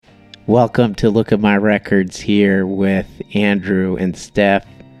Welcome to Look at My Records here with Andrew and Steph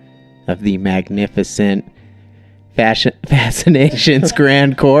of the magnificent Fascinations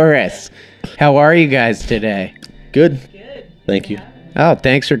Grand Chorus. How are you guys today? Good. Thank you. Oh,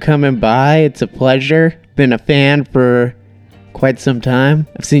 thanks for coming by. It's a pleasure. Been a fan for quite some time.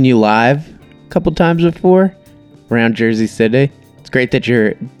 I've seen you live a couple times before around Jersey City. It's great that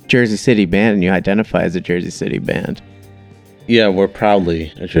you're a Jersey City band and you identify as a Jersey City band. Yeah, we're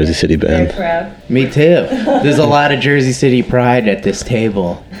proudly a Jersey City band. Very proud. Me too. There's a lot of Jersey City pride at this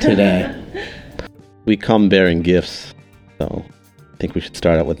table today. We come bearing gifts, so I think we should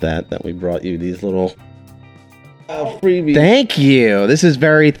start out with that we brought you these little freebies. Thank you. This is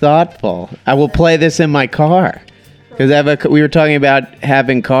very thoughtful. I will play this in my car. Because we were talking about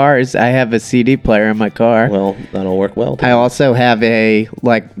having cars. I have a CD player in my car. Well, that'll work well. I also have a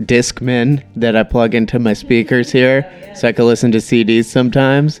Discman that I plug into my speakers here, so I can listen to CDs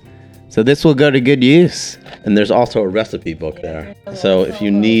sometimes. So this will go to good use. And there's also a recipe book there. So if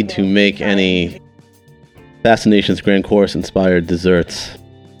you need to make any Fascinations Grand Chorus inspired desserts,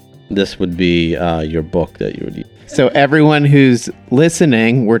 this would be your book that you would use. So everyone who's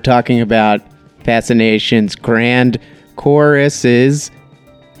listening, we're talking about Fascinations Grand Chorus's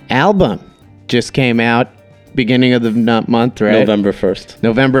album. Just came out beginning of the month, right? November 1st.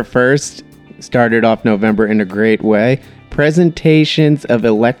 November 1st. Started off November in a great way. Presentations of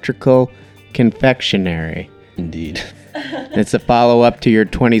Electrical Confectionery. Indeed. It's a follow-up to your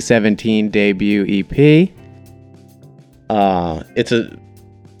 2017 debut EP.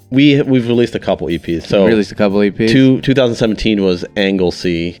 We've released a couple EPs. So Released a couple EPs. 2017 was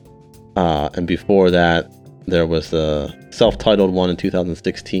Anglesey. And before that, there was the self-titled one in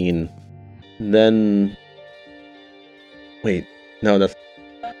 2016. Then, wait, no, that's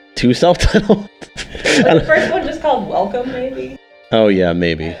two self-titled. The first one just called Welcome, maybe? Oh yeah,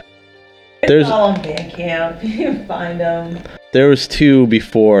 maybe. It's all on Bandcamp. You can find them. There was two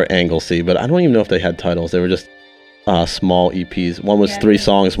before Anglesey, but I don't even know if they had titles. They were just small EPs. One was 3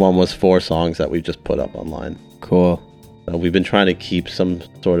 songs, one was 4 songs that we just put up online. Cool. So we've been trying to keep some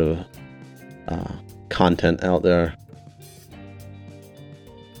sort of content out there.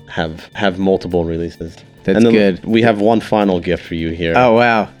 Have multiple releases. That's and then good. We have one final gift for you here. Oh,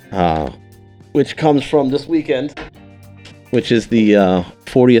 wow. Which comes from this weekend, which is the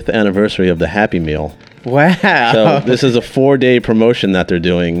 40th anniversary of the Happy Meal. Wow. So this is a 4-day promotion that they're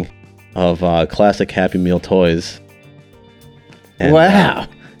doing of classic Happy Meal toys. And, wow.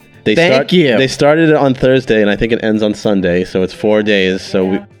 Thank you. They started it on Thursday, and I think it ends on Sunday, so it's 4 days.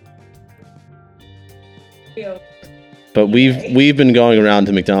 So we've been going around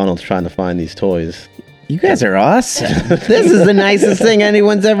to McDonald's trying to find these toys. You guys are awesome. This is the nicest thing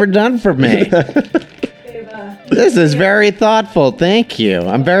anyone's ever done for me. This is very thoughtful. Thank you.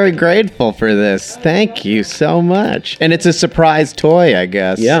 I'm very grateful for this. Thank you so much. And it's a surprise toy, I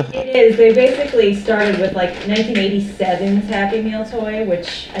guess. Yeah. It is. They basically started with 1987's Happy Meal toy,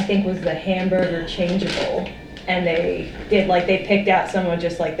 which I think was the hamburger changeable. And they did they picked out some of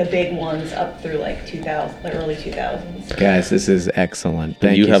just the big ones up through 2000, the early 2000s. Guys, this is excellent.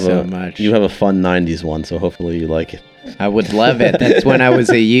 Thank you so much. You have a fun 90s one, so hopefully you like it. I would love it. That's when I was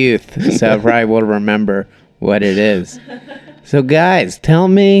a youth, so I probably will remember what it is. So guys, tell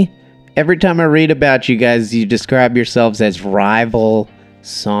me, every time I read about you guys, you describe yourselves as rival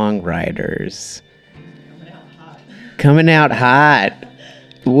songwriters. Coming out hot.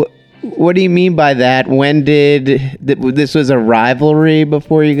 What do you mean by that? When did this was a rivalry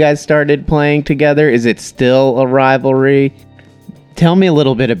before you guys started playing together? Is it still a rivalry? Tell me a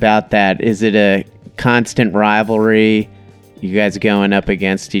little bit about that. Is it a constant rivalry? You guys going up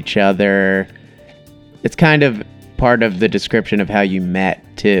against each other? It's kind of part of the description of how you met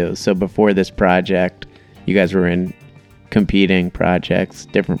too. So before this project, you guys were in competing projects,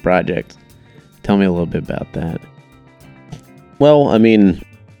 different projects. Tell me a little bit about that. Well, I mean,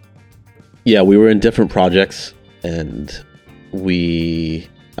 yeah, we were in different projects, and we,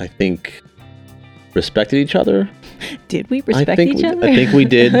 I think, respected each other. Did we respect each other? I think we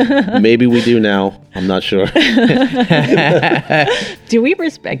did. Maybe we do now. I'm not sure. Do we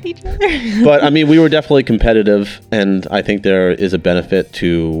respect each other? But, I mean, we were definitely competitive, and I think there is a benefit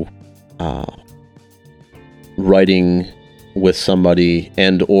to writing with somebody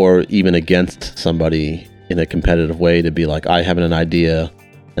and or even against somebody in a competitive way, to be I have an idea.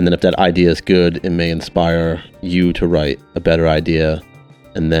 And then if that idea is good, it may inspire you to write a better idea.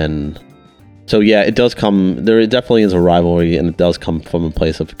 And then, so yeah, it does come, there definitely is a rivalry, and it does come from a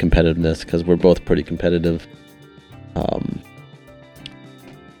place of competitiveness, because we're both pretty competitive.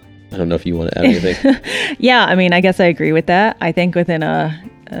 I don't know if you want to add anything. Yeah, I mean, I guess I agree with that. I think within a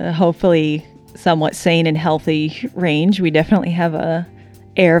hopefully somewhat sane and healthy range. We definitely have a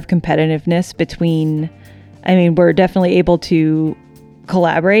air of competitiveness between, I mean, we're definitely able to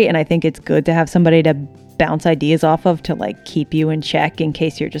collaborate, and I think it's good to have somebody to bounce ideas off of to like keep you in check in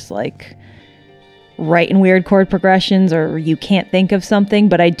case you're just like writing weird chord progressions or you can't think of something.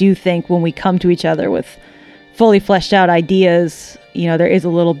 But I do think when we come to each other with fully fleshed out ideas, you know, there is a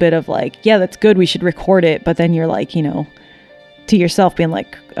little bit of like, yeah, that's good, we should record it. But then you're like, you know, to yourself being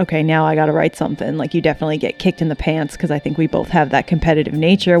like, okay, now I got to write something. Like you definitely get kicked in the pants because I think we both have that competitive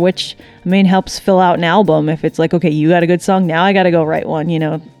nature, which I mean helps fill out an album. If it's like, okay, you got a good song, now I got to go write one, you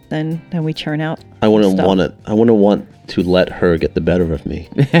know, then we churn out. I wouldn't want to let her get the better of me.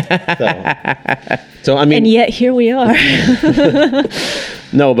 So I mean, and yet here we are.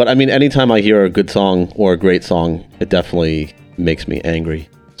 No, but I mean, anytime I hear a good song or a great song, it definitely makes me angry.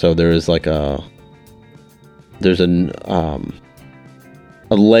 So there's a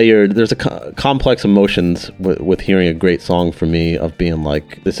complex emotions with hearing a great song for me, of being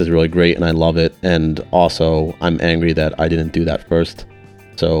like, this is really great and I love it, and also I'm angry that I didn't do that first.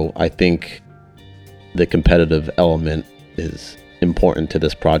 So I think the competitive element is important to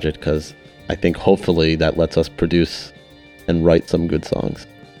this project, because I think hopefully that lets us produce and write some good songs.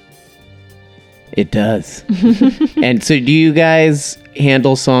 It does. And so do you guys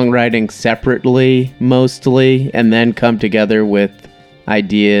handle songwriting separately mostly and then come together with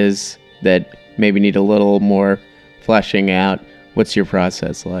ideas that maybe need a little more fleshing out? What's your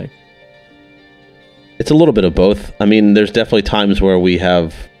process like? It's a little bit of both. I mean, there's definitely times where we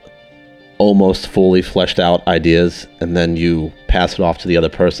have almost fully fleshed out ideas, and then you pass it off to the other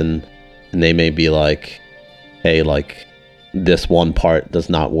person, and they may be like, hey, like, this one part does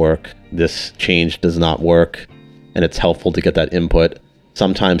not work, this change does not work, and it's helpful to get that input.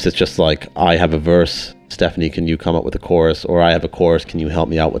 Sometimes it's just like, I have a verse, Stephanie, can you come up with a chorus? Or I have a chorus, can you help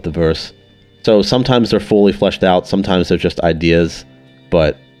me out with the verse? So sometimes they're fully fleshed out, sometimes they're just ideas,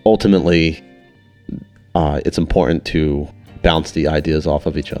 but ultimately it's important to bounce the ideas off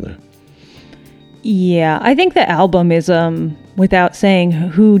of each other. Yeah, I think the album is, without saying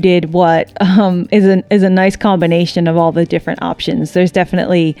who did what, is a nice combination of all the different options. There's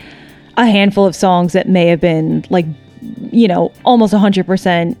definitely a handful of songs that may have been like, you know, almost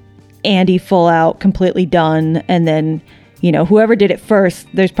 100% Andy full out, completely done, and then, you know, whoever did it first,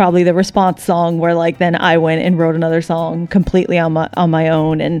 there's probably the response song where like then I went and wrote another song completely on my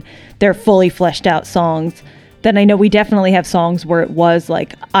own, and they're fully fleshed out songs. Then I know we definitely have songs where it was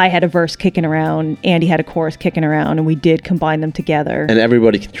like I had a verse kicking around, Andy had a chorus kicking around, and we did combine them together. And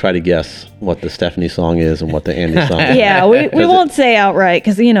everybody can try to guess what the Stephanie song is and what the Andy song is. Yeah, we won't say outright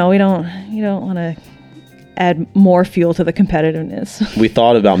because, you know, you don't want to add more fuel to the competitiveness. We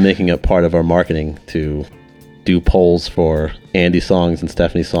thought about making it part of our marketing to do polls for Andy songs and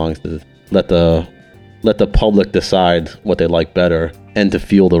Stephanie songs to let the public decide what they like better and to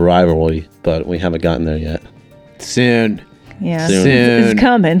fuel the rivalry, but we haven't gotten there yet. Soon. Yeah, it's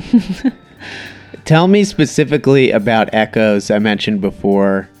coming. Tell me specifically about Echoes. I mentioned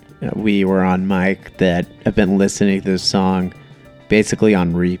before we were on mic that I've been listening to this song basically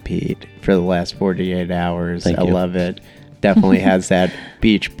on repeat for the last 48 hours. Thank you. Love it. Definitely has that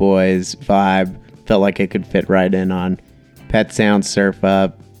Beach Boys vibe. Felt like it could fit right in on Pet Sounds, Surf's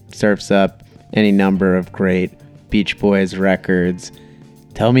Up, any number of great Beach Boys records.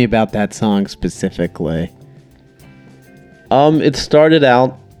 Tell me about that song specifically. It started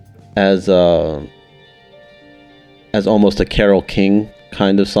out as almost a Carole King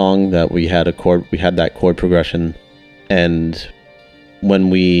kind of song that we had that chord progression, and when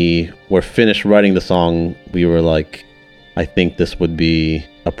we were finished writing the song, we were like, I think this would be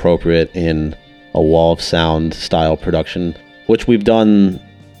appropriate in a wall of sound style production, which we've done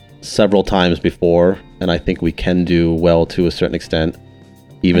several times before, and I think we can do well to a certain extent,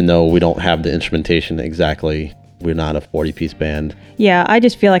 even though we don't have the instrumentation exactly. We're not a 40-piece band. Yeah, I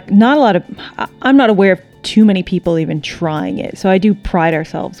just feel like I'm not aware of too many people even trying it. So I do pride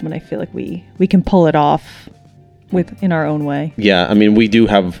ourselves when I feel like we can pull it off in our own way. Yeah, I mean, we do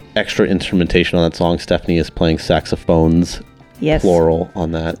have extra instrumentation on that song. Stephanie is playing saxophones, yes, plural,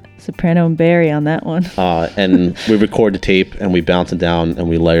 on that. Soprano and Barry on that one. And we record the tape and we bounce it down and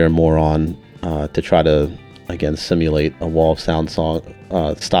we layer more on to try to, again, simulate a wall of sound song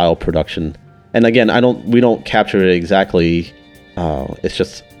style production. And again, we don't capture it exactly. It's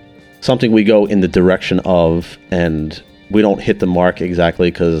just something we go in the direction of, and we don't hit the mark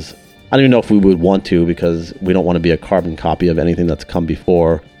exactly because I don't even know if we would want to, because we don't want to be a carbon copy of anything that's come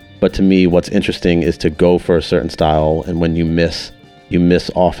before. But to me, what's interesting is to go for a certain style, and when you miss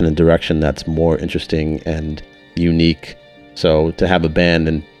off in a direction that's more interesting and unique So to have a band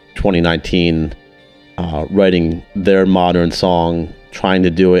in 2019 writing their modern song, trying to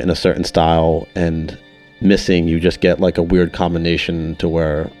do it in a certain style and missing, you just get like a weird combination to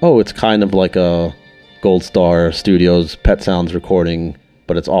where, oh, it's kind of like a Gold Star Studios Pet Sounds recording,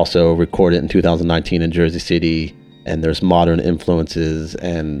 but it's also recorded in 2019 in Jersey City, and there's modern influences,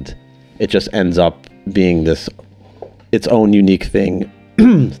 and it just ends up being this its own unique thing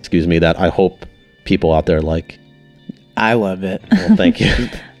excuse me, that I hope people out there like. I love it. Well, thank you.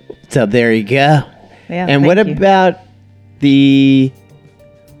 So there you go. Yeah. And what thank you. about the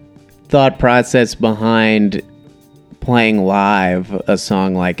thought process behind playing live a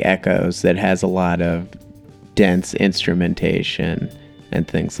song like Echoes that has a lot of dense instrumentation and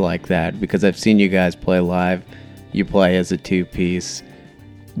things like that? Because I've seen you guys play live. You play as a two-piece.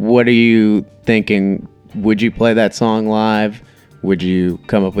 What are you thinking? Would you play that song live? Would you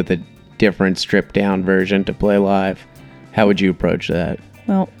come up with a different stripped-down version to play live? How would you approach that?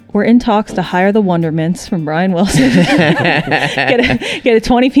 Well, we're in talks to hire the Wondermints from Brian Wilson. get a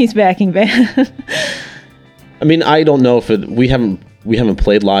 20-piece backing band. I mean, I don't know if we haven't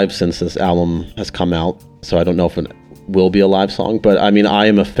played live since this album has come out, so I don't know if it will be a live song. But I mean, I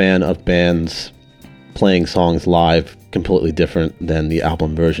am a fan of bands playing songs live completely different than the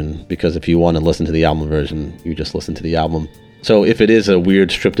album version, because if you want to listen to the album version, you just listen to the album. So if it is a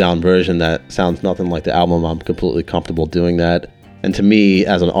weird stripped down version that sounds nothing like the album, I'm completely comfortable doing that. And to me,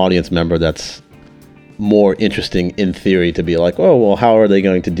 as an audience member, that's more interesting in theory to be like, oh, well, how are they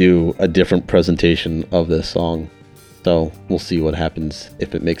going to do a different presentation of this song? So we'll see what happens,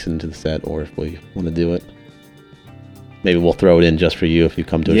 if it makes it into the set or if we want to do it. Maybe we'll throw it in just for you if you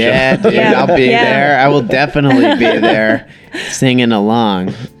come to a Yeah, show. dude, Yeah. I'll be Yeah. there. I will definitely be there singing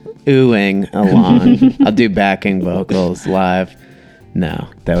along, oohing along. I'll do backing vocals live. No,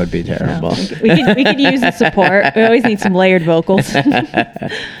 that would be terrible. We could use the support. We always need some layered vocals.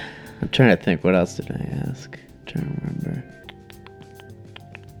 I'm trying to think. What else did I ask? I'm trying to remember.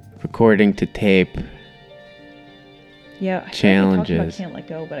 Recording to tape. Yeah. Challenges. I Can't Let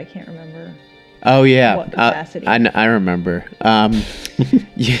Go, but I can't remember. Oh yeah, What capacity? I remember.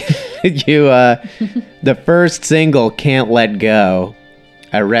 The first single, "Can't Let Go."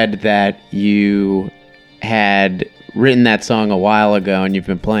 I read that you had written that song a while ago, and you've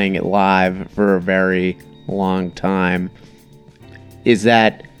been playing it live for a very long time. Is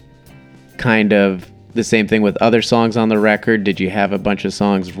that kind of the same thing with other songs on the record? Did you have a bunch of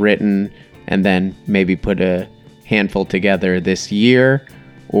songs written and then maybe put a handful together this year?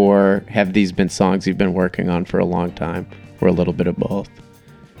 Or have these been songs you've been working on for a long time, or a little bit of both?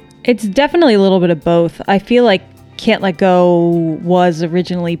 It's definitely a little bit of both. I feel like Can't Let Go was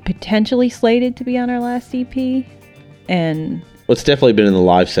originally potentially slated to be on our last EP. And Well, it's definitely been in the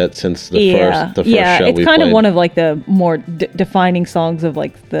live set since the first show it's we kind played. of one of like the more defining songs of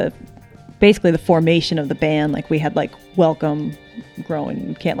like basically the formation of the band. Like we had like Welcome,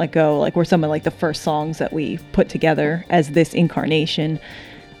 Growing, Can't Let Go, like were some of like the first songs that we put together as this incarnation.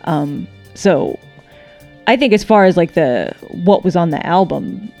 So I think as far as like what was on the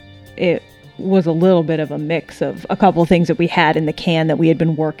album, it was a little bit of a mix of a couple of things that we had in the can that we had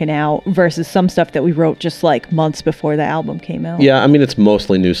been working out versus some stuff that we wrote just like months before the album came out. Yeah, I mean, it's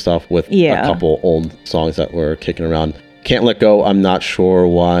mostly new stuff with Yeah. a couple old songs that were kicking around. Can't Let Go, I'm not sure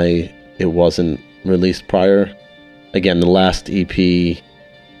why it wasn't released prior. Again, the last EP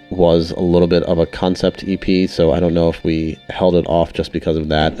was a little bit of a concept EP, so I don't know if we held it off just because of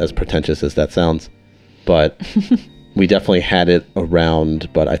that, as pretentious as that sounds. But we definitely had it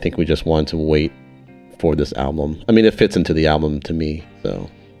around, but I think we just wanted to wait for this album. I mean, it fits into the album to me, so.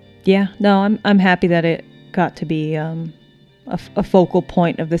 Yeah, no, I'm happy that it got to be a focal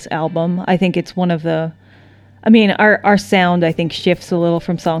point of this album. I think it's one of the, I mean, our sound, I think, shifts a little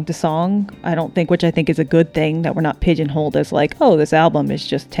from song to song. Which I think is a good thing, that we're not pigeonholed as like, oh, this album is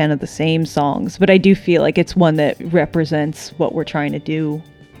just 10 of the same songs. But I do feel like it's one that represents what we're trying to do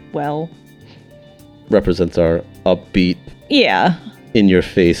well. Represents our upbeat, Yeah.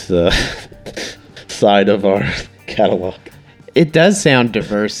 in-your-face side of our catalog. It does sound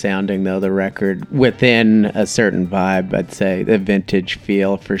diverse sounding, though, the record, within a certain vibe, I'd say, the vintage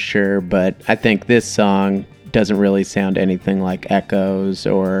feel for sure. But I think this song doesn't really sound anything like Echoes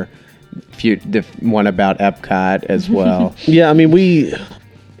or the one about Epcot as well. Yeah, I mean,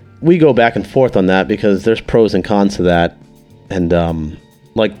 we go back and forth on that because there's pros and cons to that. And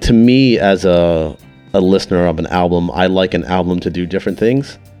like, to me, as a listener of an album, I like an album to do different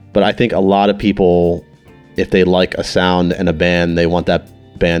things. But I think a lot of people, if they like a sound and a band, they want that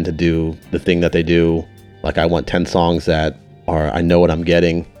band to do the thing that they do. Like, I want 10 songs that are, I know what I'm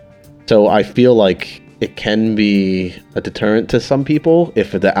getting. So I feel like it can be a deterrent to some people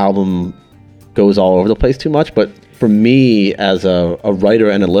if the album goes all over the place too much. But for me, as a writer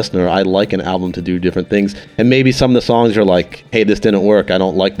and a listener, I like an album to do different things. And maybe some of the songs are like, hey, this didn't work. I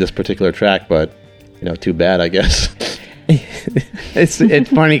don't like this particular track, but too bad, I guess. It's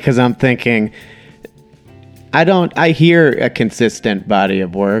funny because I'm thinking, I hear a consistent body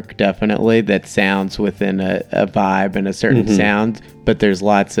of work, definitely, that sounds within a vibe and a certain sound, but there's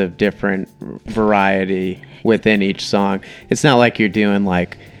lots of different variety within each song. It's not like you're doing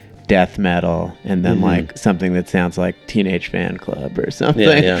like death metal and then like something that sounds like Teenage Fan Club or something.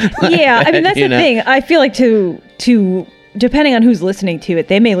 Yeah. Yeah, I mean, that's the thing. I feel like to depending on who's listening to it,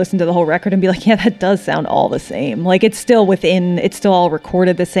 they may listen to the whole record and be like, yeah, that does sound all the same. Like it's still all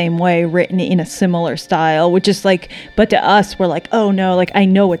recorded the same way, written in a similar style, which is like, but to us, we're like, oh no, like I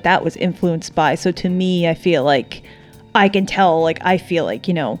know what that was influenced by. So to me, I feel like I can tell, like, I feel like,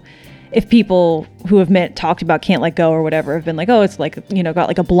 if people who have talked about Can't Let Go or whatever have been like, oh, it's like, got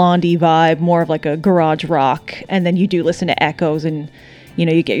like a Blondie vibe, more of like a garage rock. And then you do listen to Echoes and,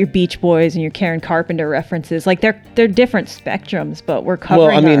 you get your Beach Boys and your Karen Carpenter references. Like they're different spectrums, but we're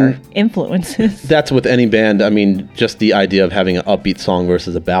covering our influences. That's with any band. I mean, just the idea of having an upbeat song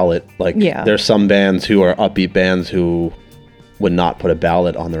versus a ballad. Like there's some bands who are upbeat bands who would not put a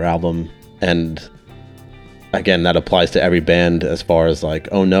ballad on their album. And again, that applies to every band as far as like,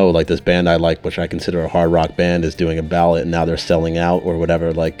 oh no, like this band I like, which I consider a hard rock band, is doing a ballad and now they're selling out or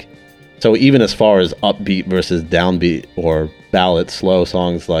whatever. Like, so even as far as upbeat versus downbeat or ballad, slow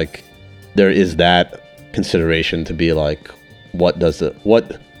songs, like there is that consideration to be like, what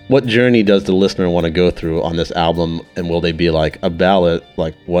journey does the listener want to go through on this album, and will they be like a ballad,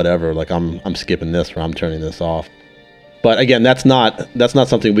 like whatever, like I'm skipping this or I'm turning this off. But again, that's not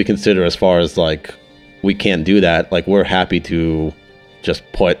something we consider as far as like we can't do that. Like we're happy to just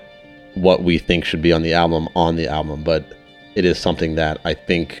put what we think should be on the album, but it is something that I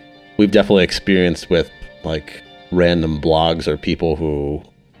think we've definitely experienced with like random blogs or people who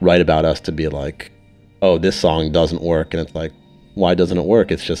write about us to be like, oh, this song doesn't work. And it's like, why doesn't it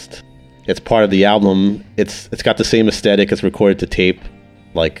work? It's just, it's part of the album. It's got the same aesthetic. It's recorded to tape.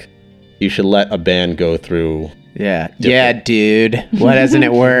 Like, you should let a band go through. Yeah, dude. Why doesn't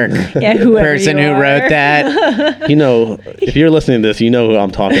it work? Yeah, whoever person who wrote that. If you're listening to this, you know who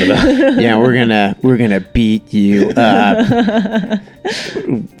I'm talking about. Yeah, we're gonna beat you up.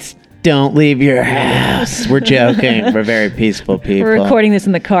 Don't leave your house. We're joking. We're very peaceful people. We're recording this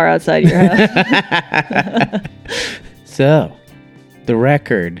in the car outside your house. So, the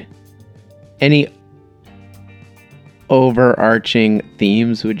record. Any overarching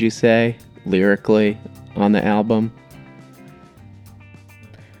themes, would you say, lyrically, on the album?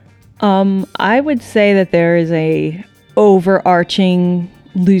 I would say that there is a overarching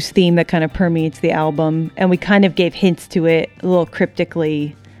loose theme that kind of permeates the album, and we kind of gave hints to it a little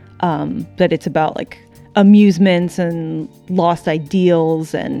cryptically, that it's about like amusements and lost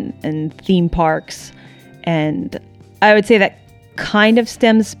ideals and theme parks. And I would say that kind of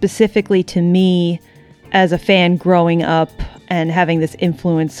stems specifically to me as a fan growing up and having this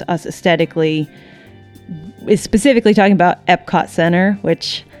influence us aesthetically, is specifically talking about Epcot Center,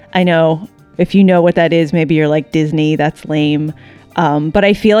 which I know if you know what that is, maybe you're like, Disney, that's lame. But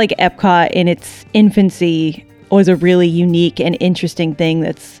I feel like Epcot in its infancy was a really unique and interesting thing.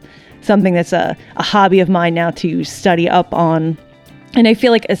 That's something that's a hobby of mine now to study up on. And I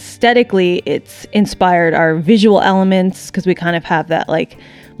feel like aesthetically it's inspired our visual elements, because we kind of have that like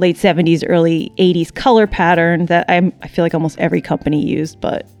late 70s, early 80s color pattern that I feel like almost every company used,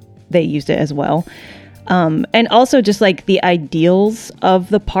 but they used it as well. And also just like the ideals of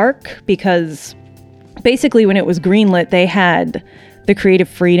the park, because basically when it was greenlit, they had the creative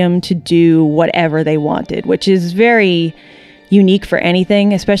freedom to do whatever they wanted, which is very unique for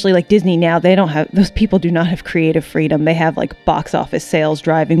anything, especially like Disney now. They don't have, those people do not have creative freedom. They have like box office sales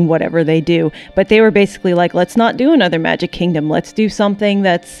driving whatever they do. But they were basically like, let's not do another Magic Kingdom. Let's do something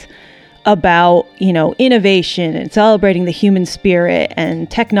that's about, innovation and celebrating the human spirit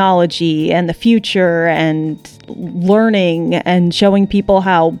and technology and the future and learning and showing people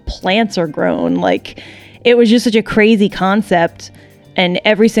how plants are grown. Like, it was just such a crazy concept. And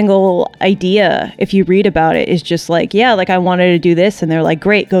every single idea, if you read about it, is just like, yeah, like I wanted to do this. And they're like,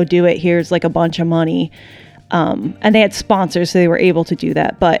 great, go do it. Here's like a bunch of money. And they had sponsors, so they were able to do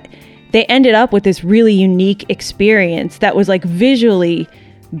that. But they ended up with this really unique experience that was like visually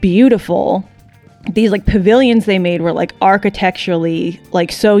beautiful. These like pavilions they made were like architecturally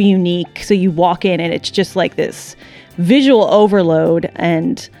like so unique. So you walk in and it's just like this visual overload,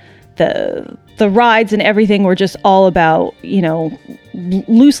 and the rides and everything were just all about,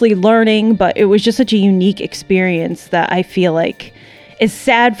 loosely learning, but it was just such a unique experience that I feel like it's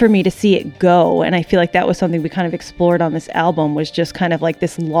sad for me to see it go. And I feel like that was something we kind of explored on this album, was just kind of like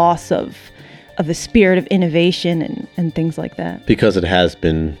this loss of the spirit of innovation and things like that. Because it has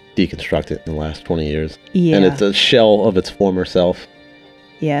been deconstructed in the last 20 years. Yeah. And it's a shell of its former self.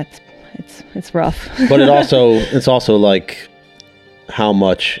 Yeah, it's rough. But it's also like, how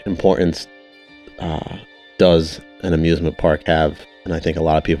much importance does an amusement park have? And I think a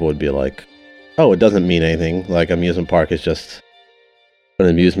lot of people would be like, oh, it doesn't mean anything. Like, amusement park is just an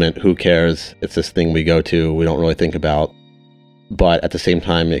amusement. Who cares? It's this thing we go to. We don't really think about. But at the same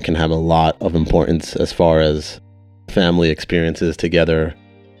time, it can have a lot of importance as far as family experiences together.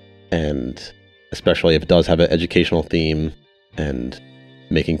 And especially if it does have an educational theme and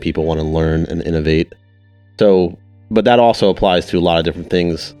making people want to learn and innovate. So, but that also applies to a lot of different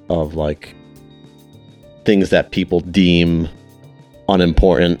things, of like things that people deem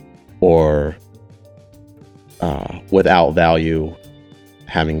unimportant or without value,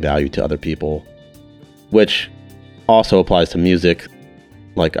 having value to other people, which also applies to music.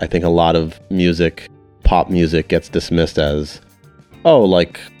 Like, I think a lot of music, pop music, gets dismissed as, oh,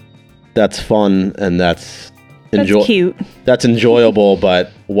 like, that's fun and that's cute. That's enjoyable,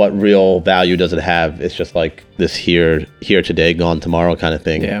 but what real value does it have? It's just like this here today, gone tomorrow kind of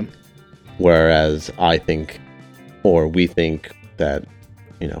thing. Yeah. Whereas I think, or we think, that,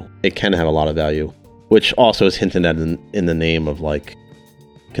 you know, it can have a lot of value, which also is hinted at in the name of like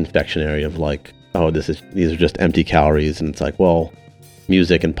confectionery, of like, oh, these are just empty calories. And it's like, well,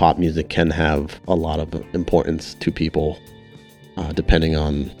 music and pop music can have a lot of importance to people, depending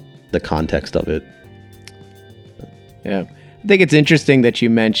on the context of it. Yeah. I think it's interesting that you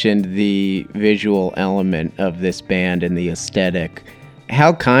mentioned the visual element of this band and the aesthetic.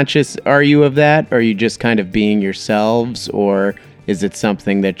 How conscious are you of that? Are you just kind of being yourselves, or is it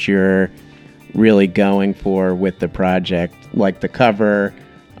something that you're really going for with the project? Like the cover,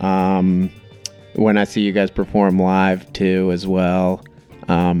 when I see you guys perform live too as well.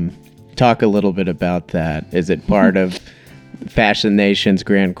 Talk a little bit about that. Is it part of Fashion Nation's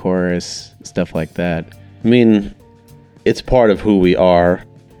Grand Chorus, stuff like that? I mean, it's part of who we are.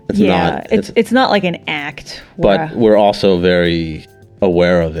 It's not like an act. But we're also very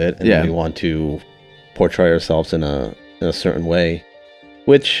aware of it, and we want to portray ourselves in a certain way,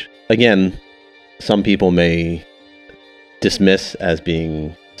 which, again, some people may dismiss as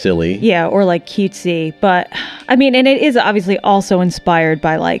being silly. Yeah, or like cutesy. But I mean, and it is obviously also inspired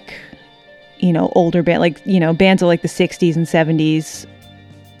by like, you know, older band, like, you know, bands of like the 60s and 70s.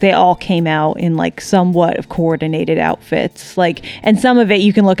 They all came out in like somewhat of coordinated outfits. Like, and some of it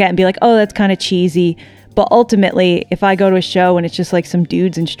you can look at and be like, oh, that's kind of cheesy. But ultimately, if I go to a show and it's just like some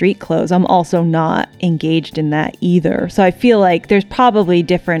dudes in street clothes, I'm also not engaged in that either. So I feel like there's probably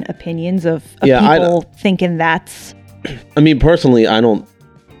different opinions of people thinking that's... I mean, personally, I don't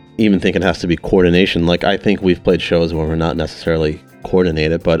even think it has to be coordination. Like, I think we've played shows where we're not necessarily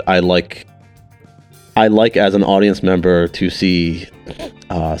coordinated, but I like as an audience member to see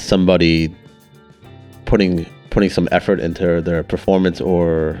somebody putting some effort into their performance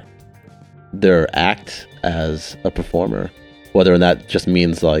or their act as a performer, whether that just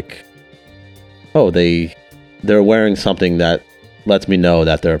means like, oh, they're wearing something that lets me know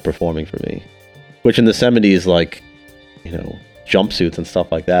that they're performing for me, which in the 70s, like, you know, jumpsuits and stuff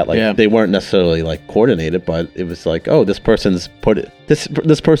like that, like they weren't necessarily like coordinated, but it was like, oh, this person's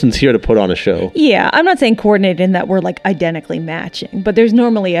here to put on a show. Yeah, I'm not saying coordinated in that we're like identically matching, but there's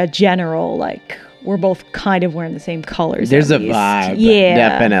normally a general, like, we're both kind of wearing the same colors. There's a vibe. Yeah,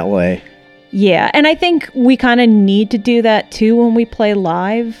 definitely. Yeah, and I think we kind of need to do that too when we play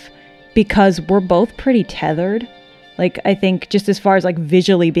live, because we're both pretty tethered. Like, I think just as far as like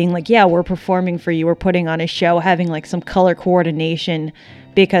visually being like, yeah, we're performing for you, we're putting on a show, having like some color coordination,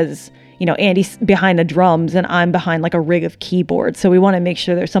 because, you know, Andy's behind the drums and I'm behind like a rig of keyboards. So we want to make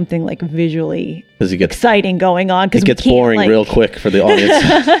sure there's something like visually exciting going on. It gets boring like, real quick for the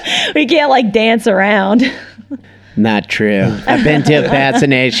audience. We can't like dance around. Not true. I've been to a Fashion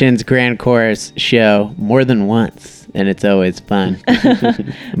Nation's Grand Chorus show more than once, and it's always fun.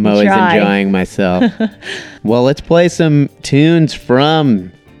 I'm always enjoying myself. Well, let's play some tunes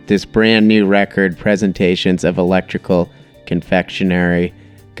from this brand new record, Presentations of Electrical Confectionery.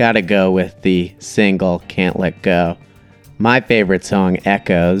 Gotta go with the single, Can't Let Go. My favorite song,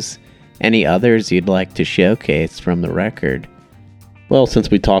 Echoes. Any others you'd like to showcase from the record? Well, since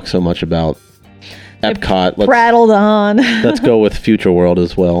we talk so much about Epcot, prattled on. Let's go with Future World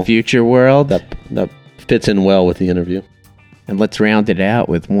as well. Future World? That fits in well with the interview. And let's round it out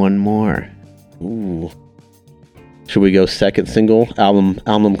with one more. Ooh. Should we go second single,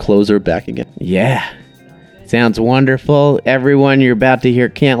 album closer, Back Again? Yeah. Sounds wonderful. Everyone, you're about to hear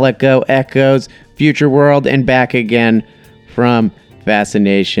Can't Let Go, Echoes, Future World, and Back Again from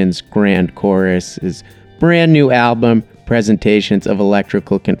Fascinations Grand Chorus's brand new album, Presentations of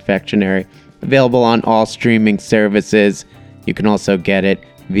Electrical Confectionery, available on all streaming services. You can also get it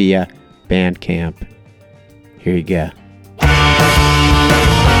via Bandcamp. Here you go.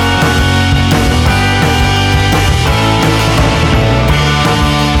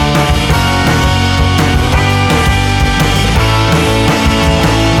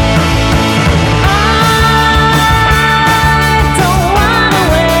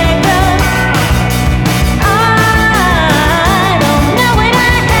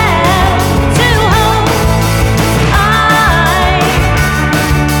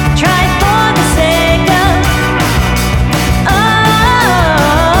 Try for the sake of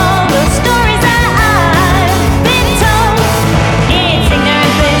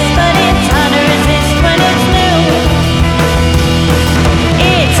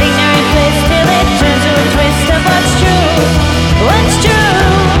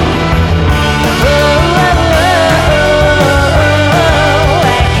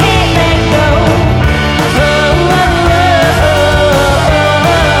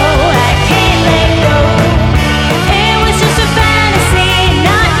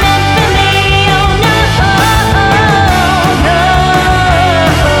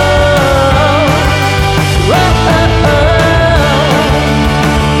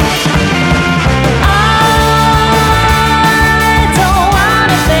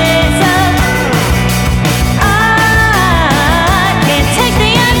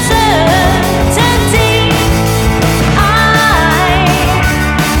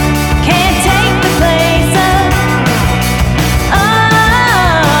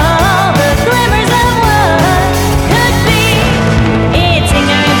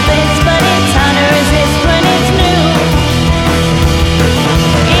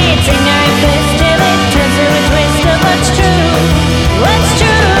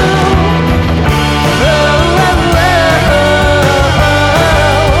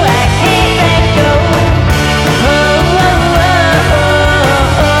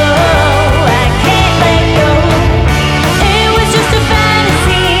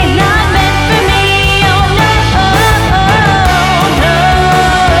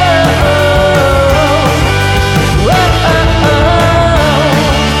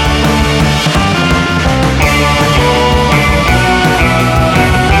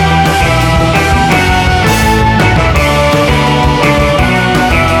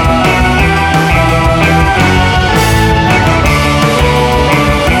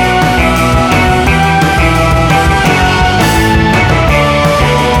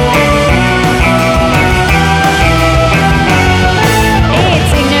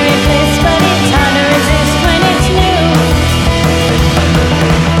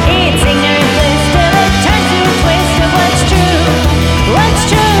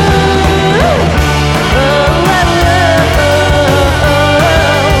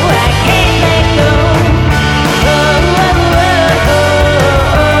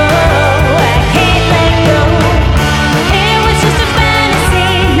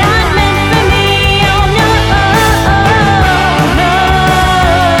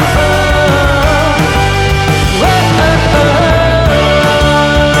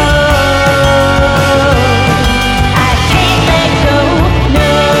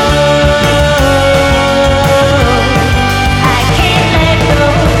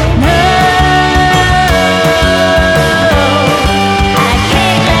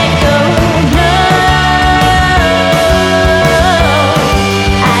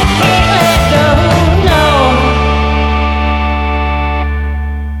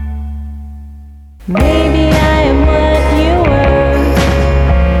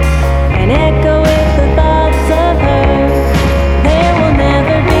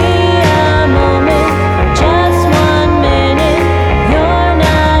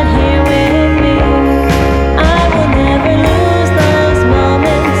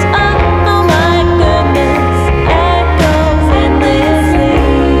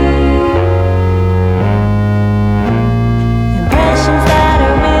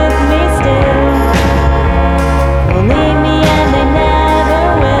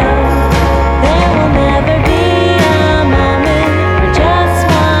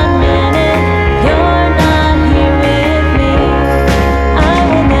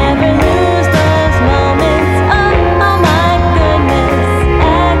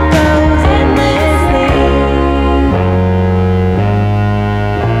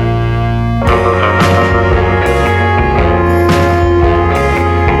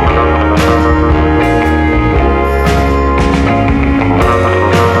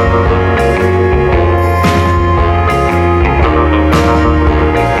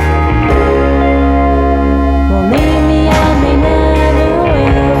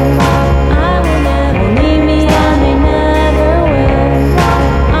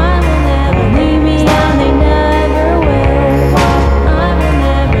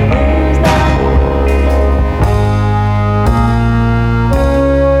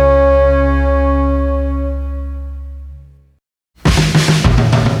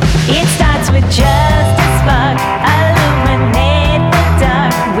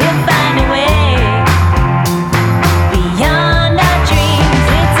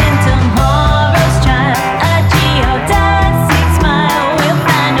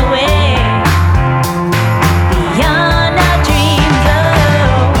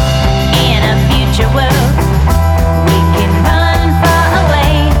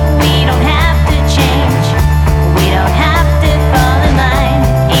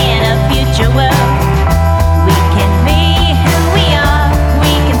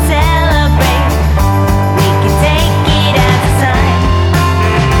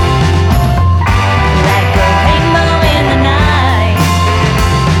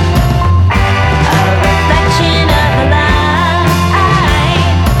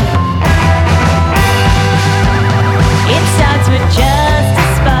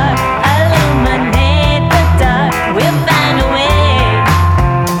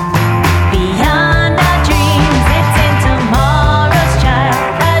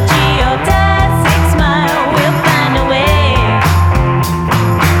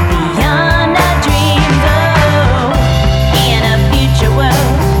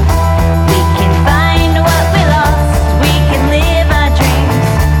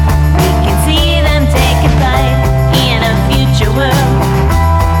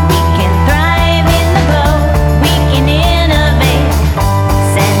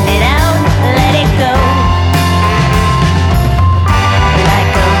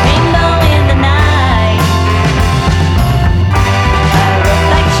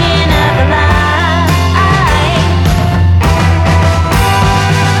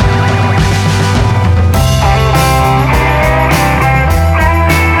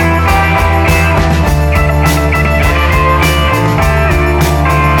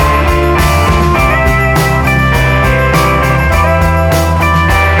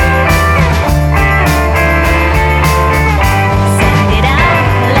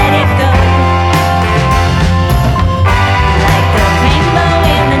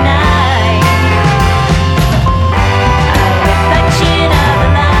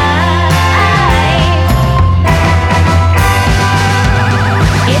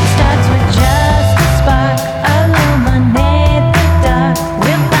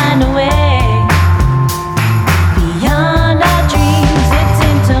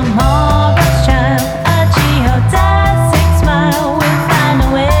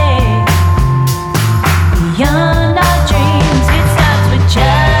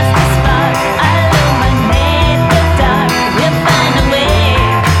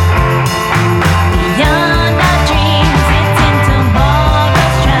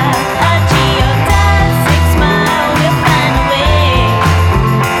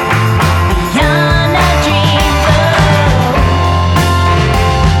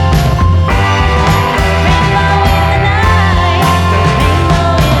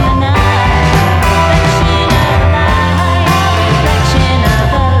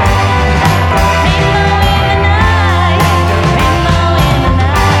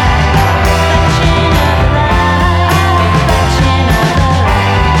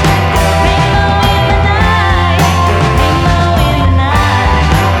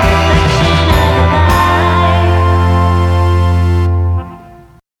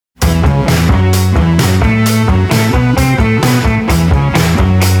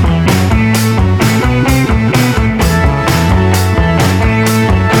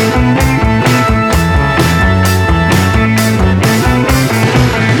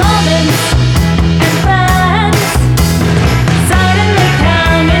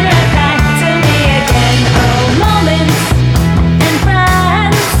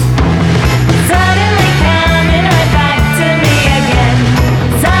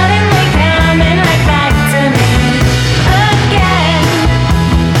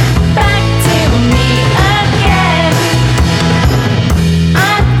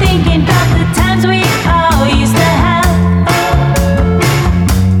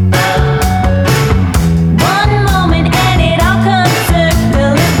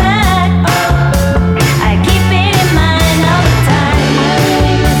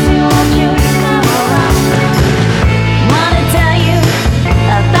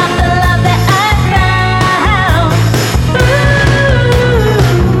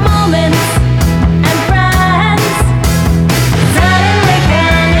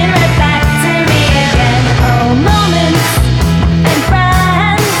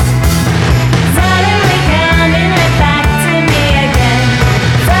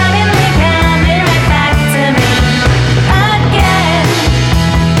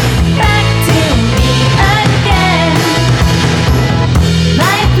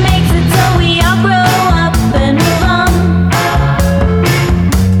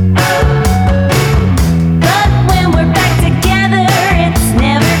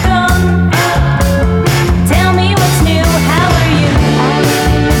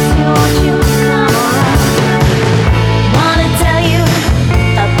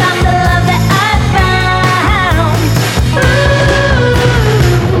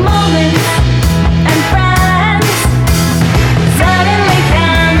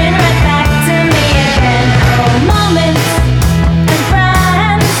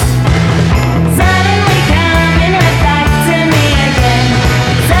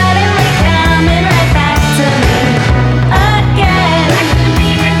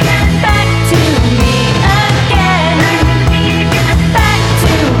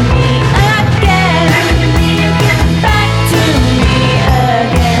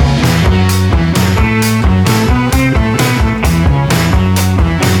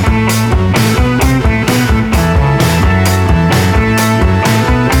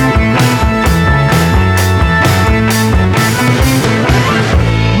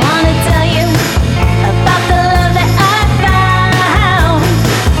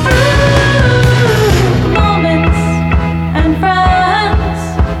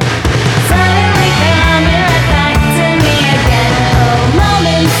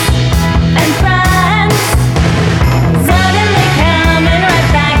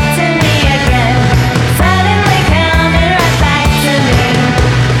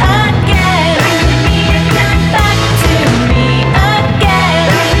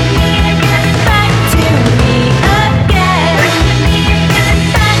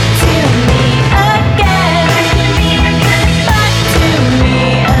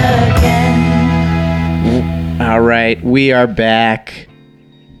right, we are back.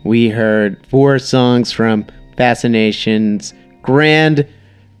 We heard 4 songs from Fascinations Grand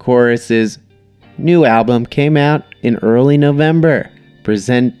Chorus's new album came out in early November.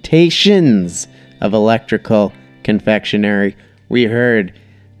 Presentations of Electrical Confectionery. We heard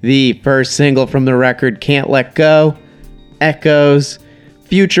the first single from the record, Can't Let Go, Echoes,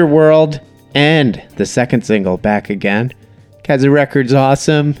 Future World, and the second single, Back Again. Guys, the record's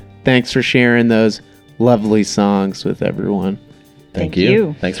awesome. Thanks for sharing those lovely songs with everyone. Thank Thank you.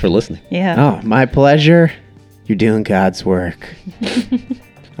 you. Thanks for listening. Yeah. Oh, my pleasure. You're doing God's work.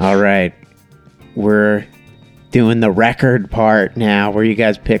 All right. We're doing the record part now where you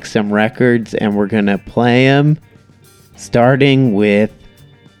guys pick some records and we're going to play them, starting with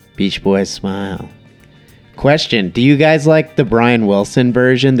Beach Boys Smile. Question, do you guys like the Brian Wilson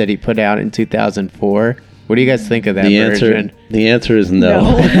version that he put out in 2004? What do you guys think of that version? The answer is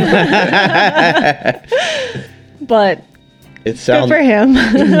no. But It good sounds for him.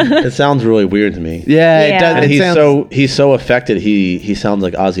 it sounds really weird to me. Yeah, Yeah. it does. And It sounds, he's so affected. He sounds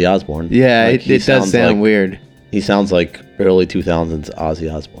like Ozzy Osbourne. yeah, Like, it does sound like, weird. He sounds like early 2000s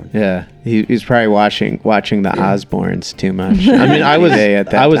Ozzy Osbourne. Yeah, he's probably watching the Osbournes too much. I mean, I was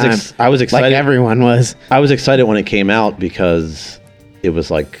at that I was time. I was excited. Like everyone was. I was excited when it came out because it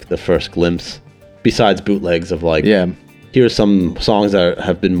was like the first glimpse, besides bootlegs, of like, Yeah. here's some songs that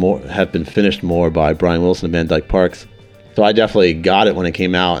have been finished more by Brian Wilson and Van Dyke Parks. So I definitely got it when it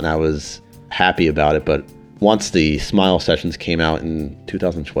came out, and I was happy about it. But once the Smile sessions came out in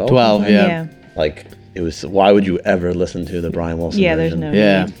 2012, 12, yeah. like it was. Why would you ever listen to the Brian Wilson? Yeah, there's version? no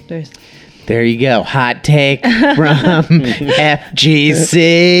Yeah. need. There's There you go. Hot take from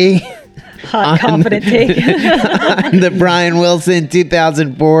FGC hot, confident take. on the Brian Wilson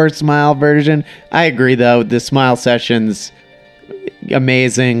 2004 Smile version. I agree, though. The Smile sessions,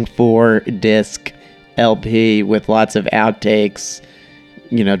 amazing 4-disc LP with lots of outtakes,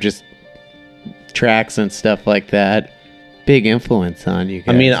 just tracks and stuff like that. Big influence on you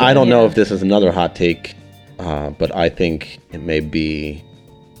guys. I mean, I don't know Yeah. if this is another hot take, but I think it may be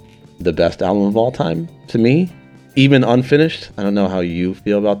the best album of all time to me, even unfinished. I don't know how you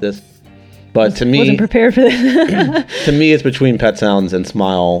feel about this, but to me, Wasn't prepared for this. to me, it's between Pet Sounds and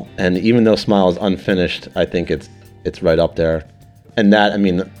Smile. And even though Smile is unfinished, I think it's right up there. And that, I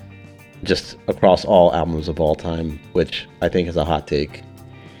mean, just across all albums of all time, which I think is a hot take,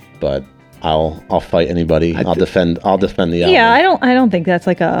 but I'll fight anybody. I'll defend the album. Yeah, I don't think that's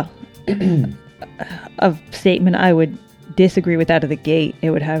like a statement I would disagree with out of the gate. I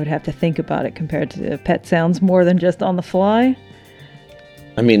would have to think about it compared to Pet Sounds more than just on the fly.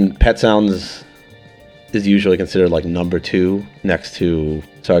 I mean, Pet Sounds is usually considered like number 2 next to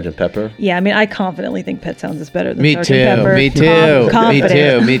Sgt. Pepper. Yeah, I mean, I confidently think Pet Sounds is better than Me Sgt. too. Pepper. Me too. Me Confident.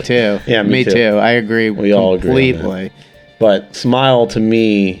 too. Me too. Yeah, me too. too. I agree. We all agree on that. completely. But Smile to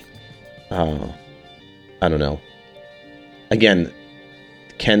me, I don't know. Again,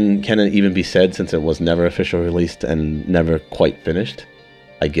 can it even be said since it was never officially released and never quite finished?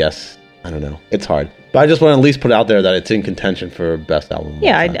 I guess. I don't know. It's hard. But I just want to at least put out there that it's in contention for best album. of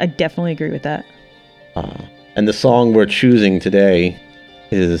Yeah, all time. I definitely agree with that. And the song we're choosing today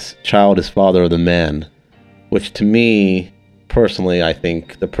is Child is Father of the Man, which to me, personally, I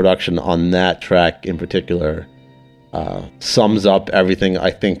think the production on that track in particular sums up everything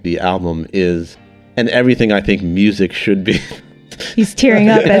I think the album is and everything I think music should be. He's tearing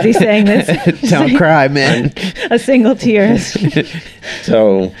up as he's saying this. Don't cry, man. A single tear.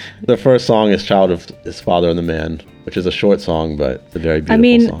 So the first song is Child is Father of the Man, which is a short song, but it's a very beautiful I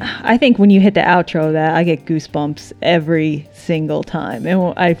mean, song. I think when you hit the outro of that, I get goosebumps every single time.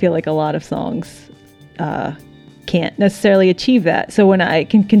 And I feel like a lot of songs can't necessarily achieve that. So when I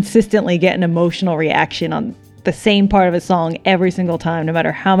can consistently get an emotional reaction on the same part of a song every single time, no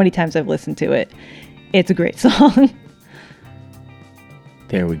matter how many times I've listened to it, it's a great song.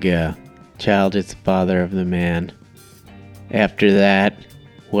 There we go. Child is the father of the man. After that,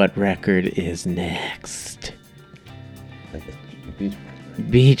 what record is next?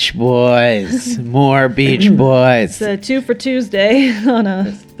 Beach Boys. More Beach Boys. It's a 2 for Tuesday on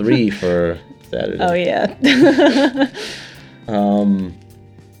a... 3 for Saturday. Oh, yeah.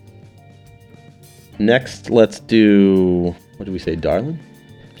 Next, let's do, what do we say, Darlin'?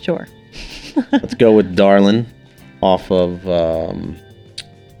 Sure. Let's go with Darlin' off of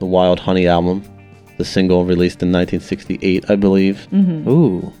the Wild Honey album, the single released in 1968, I believe.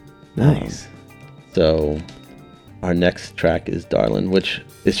 Ooh, nice. So our next track is Darlin', which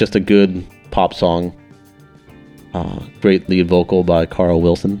is just a good pop song. Great lead vocal by Carl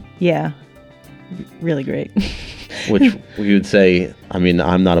Wilson, Yeah. Really great. which we would say, I mean,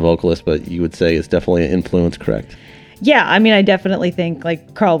 I'm not a vocalist, but you would say is definitely an influence, correct? Yeah, I mean, I definitely think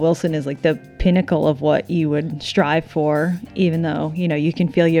like Carl Wilson is like the pinnacle of what you would strive for, even though, you know, you can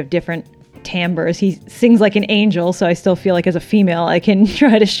feel you have different timbres. He sings like an angel, so I still feel like as a female, I can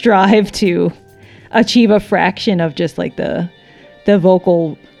try to strive to achieve a fraction of just like the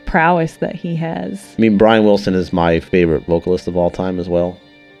vocal prowess that he has. I mean, Brian Wilson is my favorite vocalist of all time as well.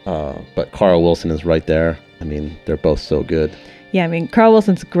 But Carl Wilson is right there. I mean, they're both so good. Yeah, I mean, Carl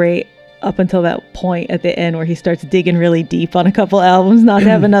Wilson's great up until that point at the end where he starts digging really deep on a couple albums, not to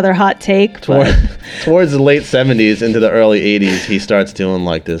have another hot take. But Towards the late 70s into the early 80s, he starts doing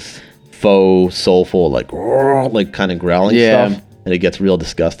like this faux soulful, like kind of growling stuff. And it gets real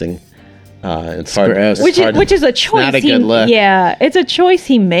disgusting. It's hard. Gross. Which is a choice. not a good look. Yeah, it's a choice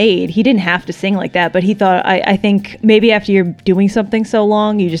he made. He didn't have to sing like that, but he thought, I think maybe after you're doing something so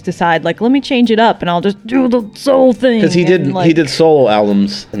long, you just decide like, let me change it up and I'll just do the soul thing. Because he and, did solo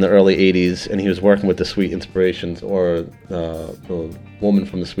albums in the early 80s, and he was working with the Sweet Inspirations, or the woman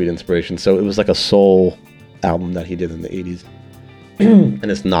from the Sweet Inspirations. So it was like a soul album that he did in the 80s. And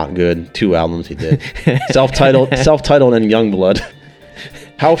it's not good. 2 albums he did. Self-titled and Youngblood.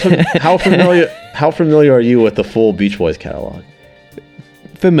 How familiar are you with the full Beach Boys catalog?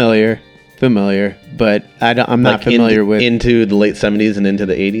 Familiar, but I'm not familiar with into the late 70s and into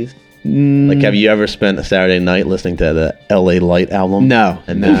the 80s. Like, have you ever spent a Saturday night listening to the L.A. Light album? No,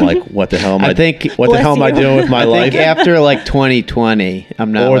 and then like, what the hell am I doing with my I life? think after like 2020,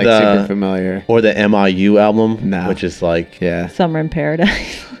 I'm not super familiar. Or the MIU album, which is like Summer in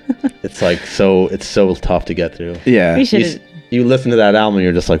Paradise. It's like it's so tough to get through. Yeah, you listen to that album and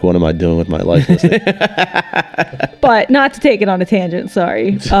you're just like, what am I doing with my life? But not to take it on a tangent,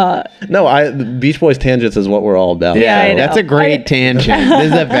 sorry. No, Beach Boys tangents is what we're all about. Yeah, that's a great tangent.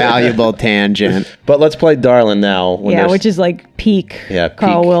 This is a valuable tangent. But let's play Darlin' now. Which is like peak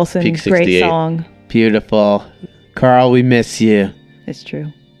Carl Wilson. Peak great song. Beautiful. Carl, we miss you. It's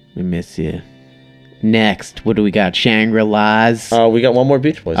true. We miss you. Next, what do we got? Shangri-La's? We got one more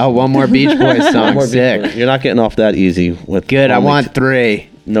Beach Boys. Oh, one more Beach Boys song. Sick. You're not getting off that easy. With good. I want 3.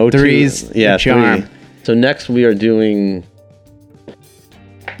 No threes. Yeah, charm. 3. So next we are doing.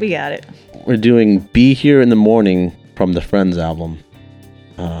 We got it. We're doing "Be Here in the Morning" from the Friends album.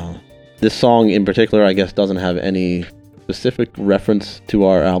 This song in particular, I guess, doesn't have any specific reference to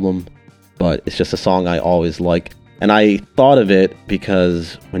our album, but it's just a song I always like. And I thought of it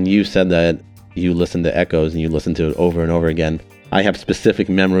because when you said that you listen to Echoes and you listen to it over and over again, I have specific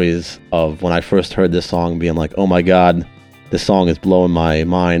memories of when I first heard this song being like, oh my God, this song is blowing my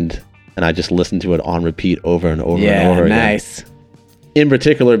mind. And I just listened to it on repeat over and over and over again. Nice. In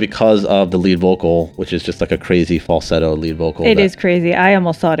particular because of the lead vocal, which is just like a crazy falsetto lead vocal. It is crazy. I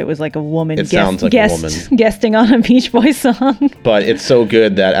almost thought it was like a woman. It sounds like a woman guesting on a Beach Boys song. But it's so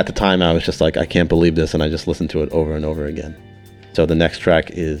good that at the time I was just like, I can't believe this. And I just listened to it over and over again. So the next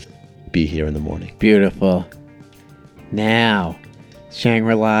track is Be Here in the Morning. Beautiful. Now,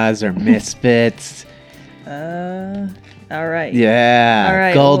 Shangri-La's or Misfits. All right. Yeah. All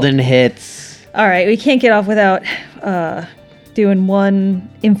right. Golden hits. All right. We can't get off without doing one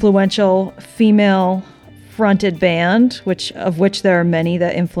influential female fronted band, of which there are many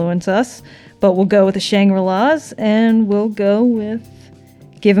that influence us. But we'll go with the Shangri-La's, and we'll go with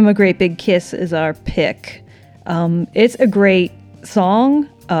Give 'Em a Great Big Kiss is our pick. It's a great song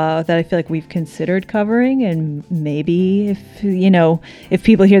that I feel like we've considered covering, and maybe if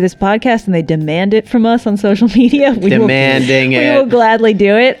people hear this podcast and they demand it from us on social media, we will gladly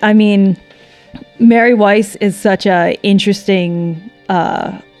do it. I mean, Mary Weiss is such a interesting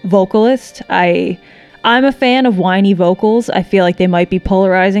vocalist. I'm a fan of whiny vocals. I feel like they might be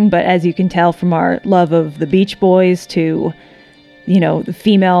polarizing, but as you can tell from our love of the Beach Boys to, the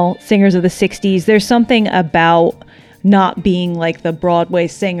female singers of the 60s, there's something about not being like the Broadway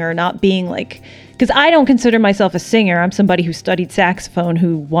singer, not being like, because I don't consider myself a singer. I'm somebody who studied saxophone,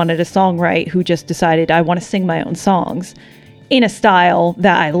 who wanted a songwrite, who just decided I want to sing my own songs in a style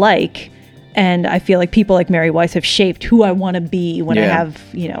that I like. And I feel like people like Mary Weiss have shaped who I want to be when I have,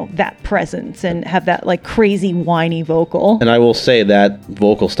 that presence and have that like crazy whiny vocal. And I will say that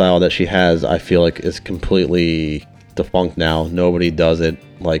vocal style that she has, I feel like is completely defunct now. Nobody does it.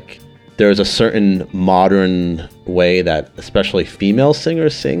 Like, there's a certain modern way that especially female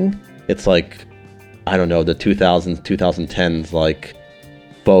singers sing. It's like, I don't know, the 2000s, 2010s, like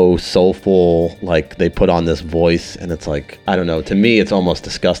faux soulful, like they put on this voice and it's like, I don't know, to me it's almost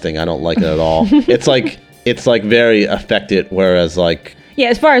disgusting. I don't like it at all. It's like very affected, whereas like, yeah,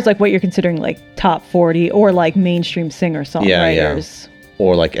 as far as like what you're considering like top 40 or like mainstream singer songwriters. Yeah.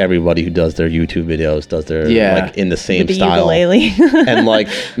 Or like everybody who does their YouTube videos does their like in the same with the style. Ukulele. And like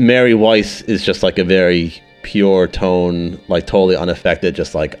Mary Weiss is just like a very pure tone, like totally unaffected,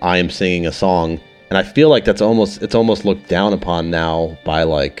 just like I am singing a song. And I feel like it's almost looked down upon now by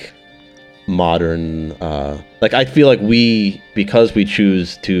like modern, like I feel like because we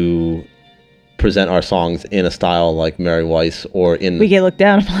choose to present our songs in a style like Mary Weiss or in We get looked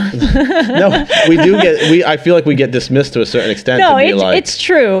down upon. no, I feel like we get dismissed to a certain extent. No, to be like, it's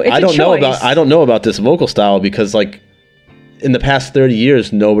true. It's I don't a know choice. I don't know about this vocal style because like in the past 30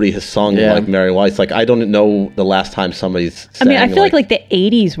 years nobody has sung like Mary Weiss. Like I don't know the last time somebody's sang, I feel like the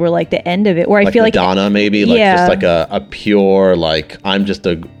 80s were like the end of it, where I feel like Madonna maybe, like yeah. just like a pure, like I'm just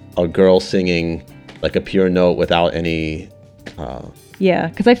a girl singing like a pure note without any yeah,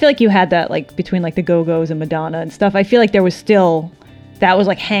 because I feel like you had that like between like the Go-Go's and Madonna and stuff. I feel like there was still that was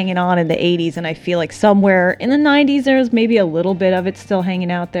like hanging on in the 80s, and I feel like somewhere in the 90s there was maybe a little bit of it still hanging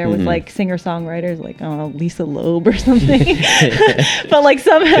out there with like singer-songwriters like, I don't know, Lisa Loeb or something. But like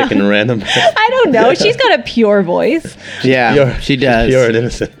somehow picking random. I don't know, she's got a pure voice. Yeah, she does. Pure and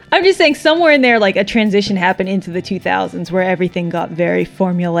innocent. I'm just saying somewhere in there like a transition happened into the 2000s where everything got very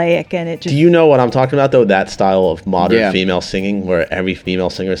formulaic, and it just Do you know what I'm talking about though? That style of modern Yeah. female singing where every female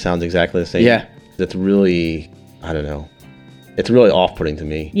singer sounds exactly the same. Yeah. That's really, I don't know. It's really off-putting to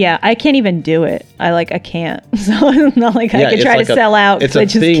me. yeah, I can't even do it. I can't. So it's not like I can it's try like to sell out. It's 'cause I a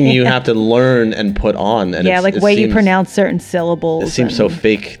just thing you can't. have to learn and put on. And Yeah, it's, like it way you seems- pronounce certain syllables. It seems so and-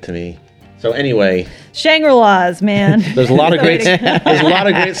 fake to me. So anyway, Shangri-La's, man. there's a lot of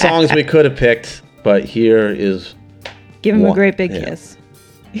great songs we could have picked, but here is Give him a One- great big yeah. kiss.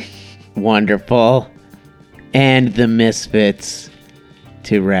 Wonderful. And the Misfits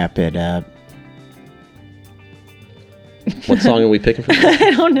to wrap it up. what song are we picking from?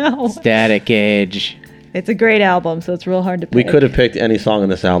 I don't know. Static Age. It's a great album, so it's real hard to pick. We could have picked any song on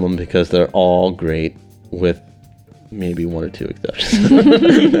this album because they're all great, with maybe one or two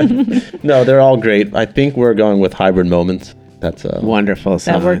exceptions. No, they're all great. I think we're going with Hybrid Moments. That's a Wonderful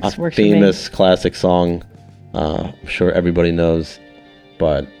song. works. a Works for me. famous classic song. I'm sure everybody knows,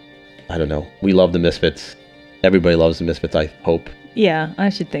 but I don't know. We love the Misfits. Everybody loves the Misfits, I hope. Yeah, I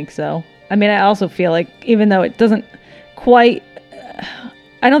should think so. I mean, I also feel like even though it doesn't quite,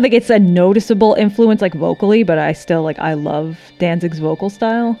 I don't think it's a noticeable influence like vocally, but I still I love Danzig's vocal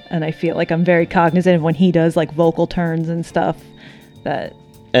style, and I feel like I'm very cognizant of when he does like vocal turns and stuff. That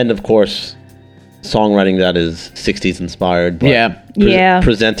And of course, songwriting that is 60s inspired, but Yeah. Yeah.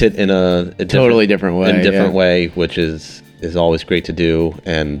 present it in a Totally different way, in a different yeah. way, which is always great to do.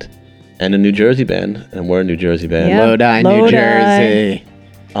 And a New Jersey band, and we're a New Jersey band. Yeah. Lodi, New Lodi. Jersey.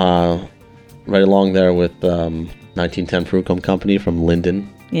 Right along there with 1910 Fruitcomb Company from Linden.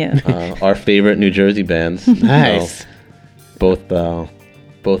 yeah. Our favorite New Jersey bands. Nice. So,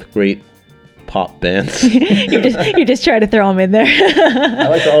 both great pop bands. you just try to throw them in there. I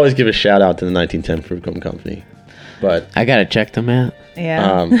like to always give a shout out to the 1910 Fruitcomb Company. But I gotta check them out.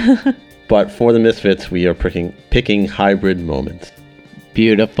 Yeah. but for the Misfits, we are picking Hybrid Moments.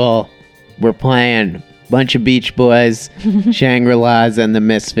 Beautiful. We're playing bunch of Beach Boys, Shangri-La's, and the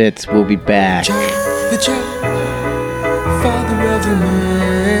Misfits. We'll be back. The child, father of the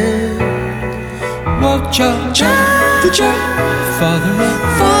man. Walk child, the child, father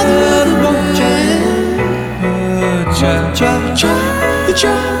of the walk child. Child, the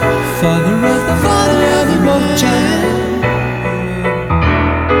child, father of the walk child.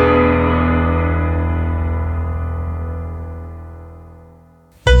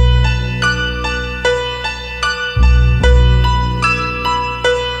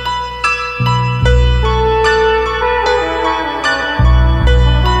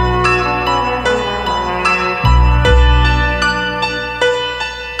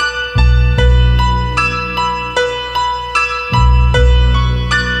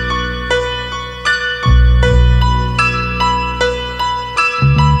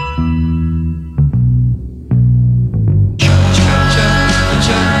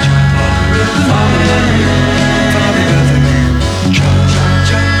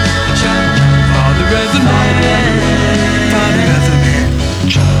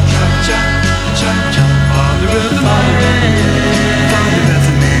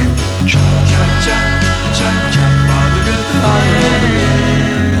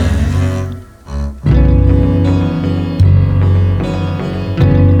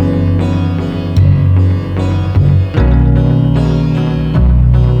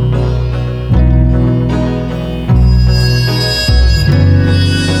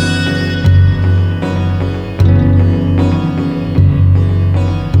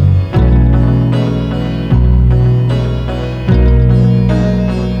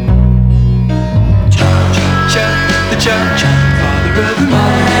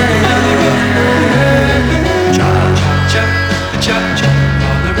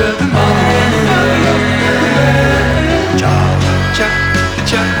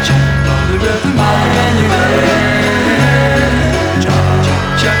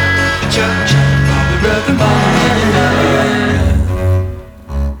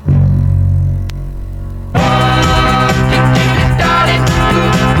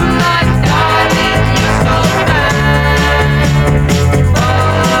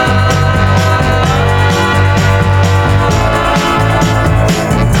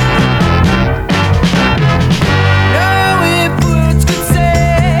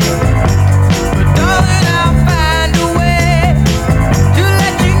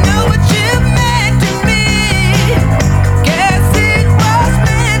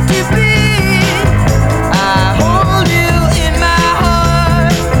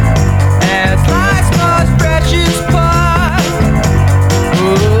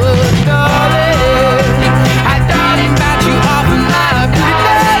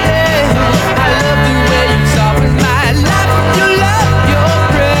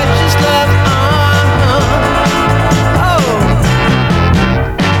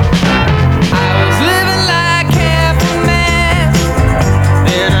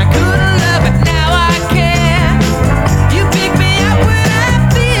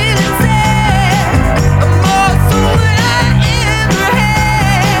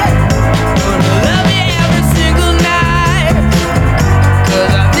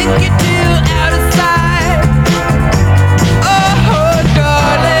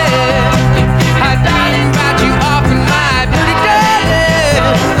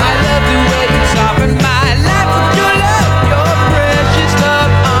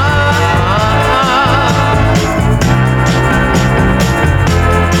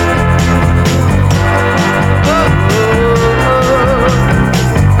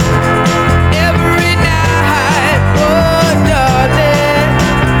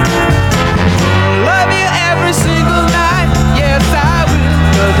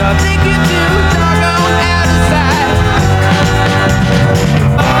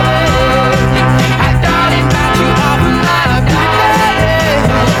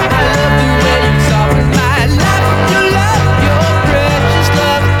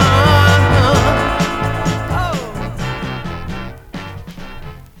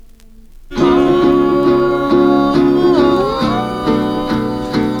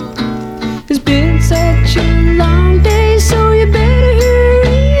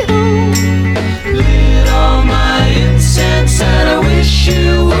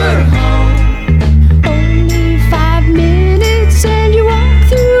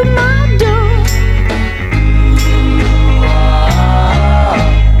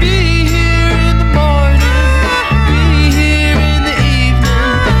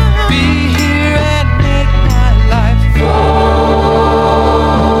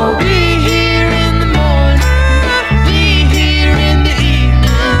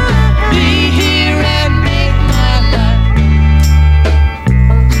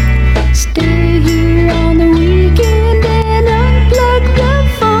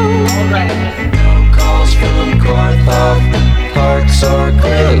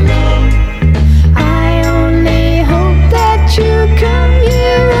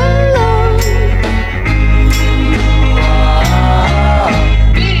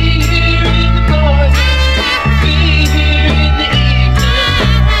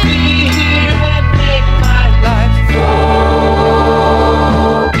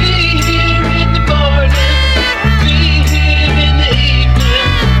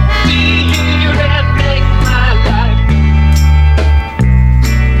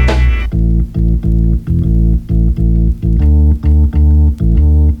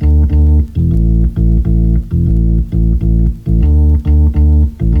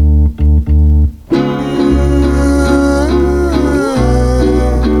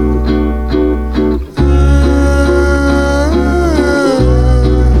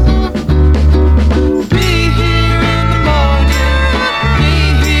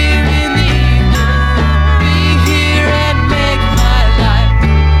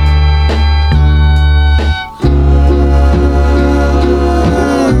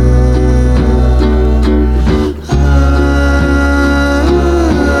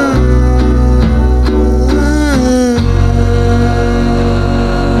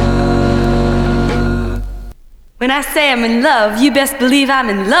 When I say I'm in love, you best believe I'm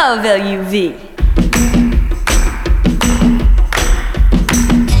in love, L-U-V.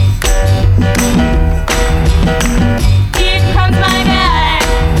 Here comes my guy,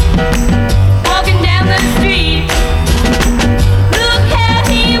 walking down the street. Look how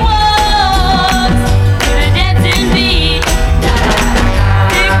he walks to the dancing beat.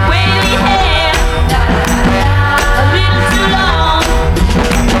 Thick wavy hair, a little too long.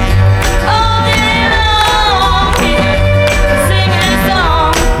 All day long, he's singing a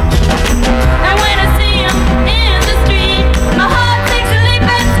song. And when I see him in the street, my heart takes a leap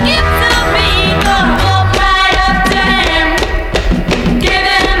and skips a beat. Gonna walk right up to him, give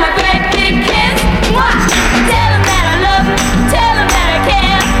him a great big kiss. Mwah! Tell him that I love him, tell him that I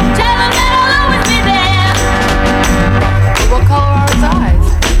care, tell him that I'll always be there. What color are his eyes?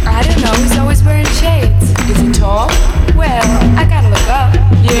 I don't know, he's always wearing shades. Is he tall? Well, I gotta look up.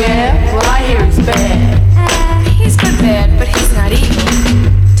 Yeah, well I hear he's bad. He's good bad, but he's not evil.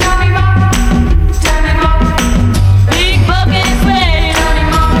 Tell me more, tell me more. Big bucket sweater, tell me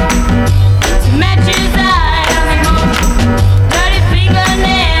more. To match his eyes, tell me more. Dirty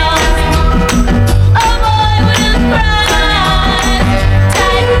fingernails, tell me more. A boy with his brown eyes,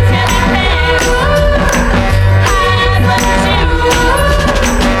 tight shabby pants, high button shoes.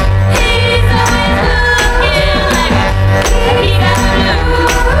 He's always looking like he got the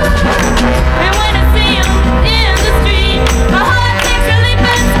blues. And when I see him in the street, my heart takes a leap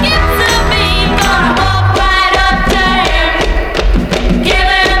and skips a beat. Gonna walk right up to him, give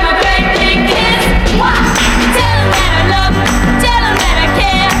him a great big kiss. Mwah! Tell him that I love him, tell him that I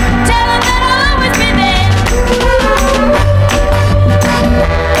care, tell him that I'll always be there.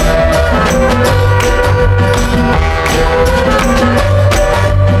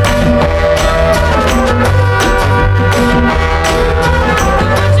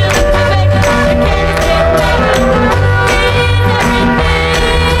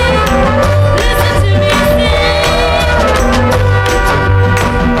 Listen to me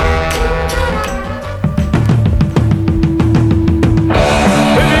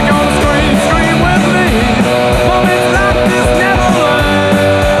If you're gonna scream, scream with me. Moments like this never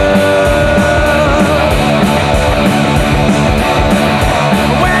learn.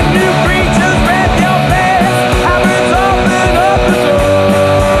 When new creatures read your face, habits open up the door.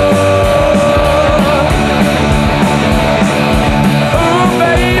 Oh,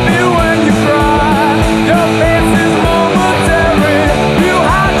 baby, when you cry, your face is momentary. You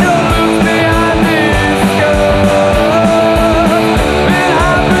hide your looks behind this skirt. Been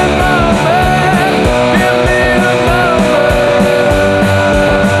having moments, give me a moment.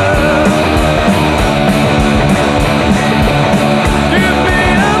 Give me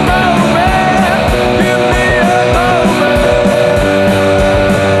a moment, give me a moment.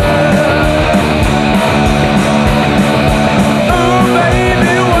 Oh,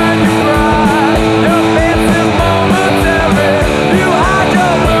 baby, when you cry, your face is momentary. You hide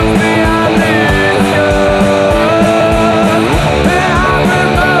your looks behind this skirt. Been having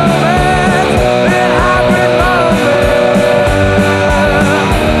moments, been having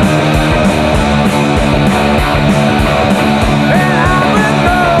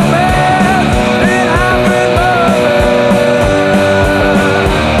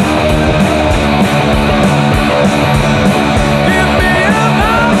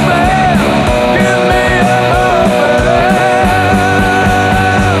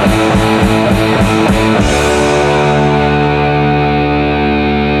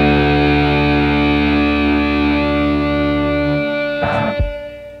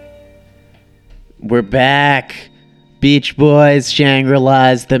We're back. Beach Boys,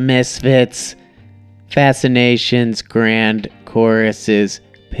 Shangri-Las, The Misfits, Fascinations, Grand Choruses,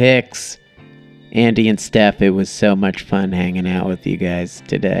 Picks. Andy and Steph, it was so much fun hanging out with you guys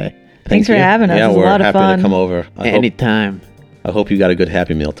today. Thanks for having us. Yeah, It was a we're lot of happy fun. to come over. Anytime. I hope you got a good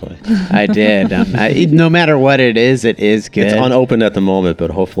Happy Meal toy. I did. No matter what it is good. It's unopened at the moment, but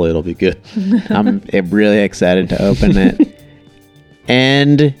hopefully it'll be good. I'm really excited to open it.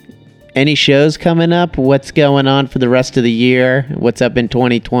 And any shows coming up? What's going on for the rest of the year? What's up in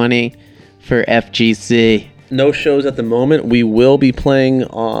 2020 for FGC? No shows at the moment. We will be playing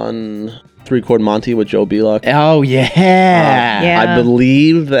on 3 Chord Monty with Joe Belak. Oh, yeah. Yeah. I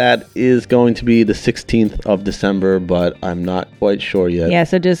believe that is going to be the 16th of December, but I'm not quite sure yet. Yeah,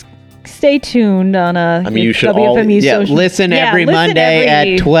 so just stay tuned on you should all- WFMU Yeah, social. listen every listen Monday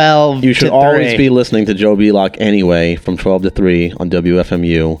every- at 12 You should to always 3. be listening to Joe Belak anyway from 12 to 3 on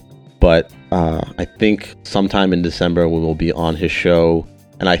WFMU. But I think sometime in December we will be on his show.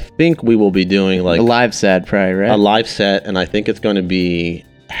 And I think we will be doing like A live set, probably, right? a live set. And I think it's going to be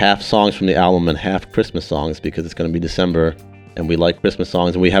half songs from the album and half Christmas songs because it's going to be December and we like Christmas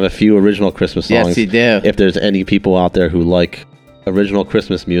songs and we have a few original Christmas songs. Yes, you do. If there's any people out there who like original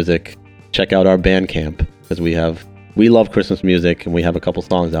Christmas music, check out our Bandcamp because we love Christmas music and we have a couple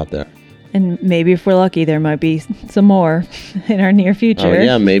songs out there. And maybe if we're lucky, there might be some more in our near future. Oh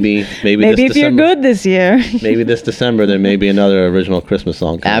yeah, maybe Maybe this if you're December, good this year. maybe this December there may be another original Christmas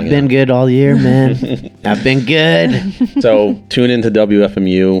song coming I've been out. good all year, man. I've been good. So tune into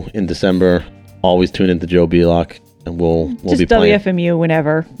WFMU in December. Always tune into Joe Belock and we'll Just be playing. WFMU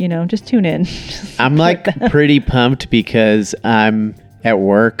whenever, just tune in. I'm like pretty pumped because I'm at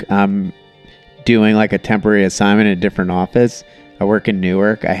work. I'm doing like a temporary assignment in a different office. I work in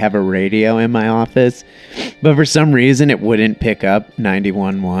Newark. I have a radio in my office, but for some reason it wouldn't pick up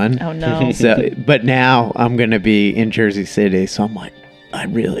 91.1. Oh, no. So, but now I'm going to be in Jersey City. So I'm like, I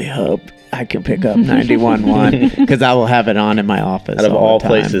really hope I can pick up 91.1 because I will have it on in my office. Out of all the time.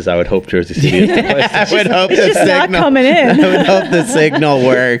 places, I would hope Jersey City is the place. I would hope the It's just not signal coming in. I would hope the signal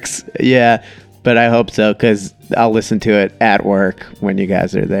works. Yeah, but I hope so because I'll listen to it at work when you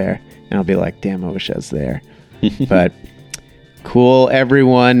guys are there, and I'll be like, "Damn, I wish I was there." But cool,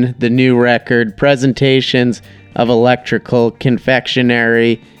 everyone! The new record, Presentations of Electrical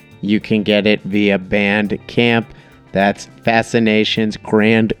Confectionery. You can get it via Bandcamp. That's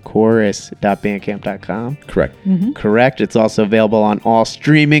fascinationsgrandchorus.bandcamp.com. Correct. Correct. It's also available on all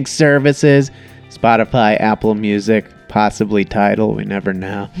streaming services, Spotify, Apple Music, possibly Tidal. We never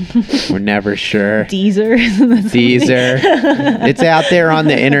know. We're never sure. Deezer. Deezer. It's out there on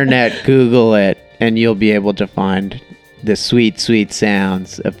the internet. Google it, and you'll be able to find the sweet, sweet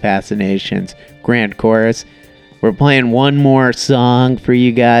sounds of Fascinations Grand Chorus. We're playing one more song for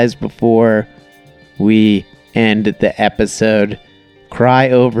you guys before we end the episode. Cry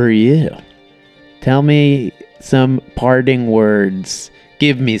Over You. Tell me some parting words.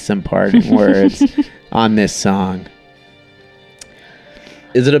 Give me some parting words on this song.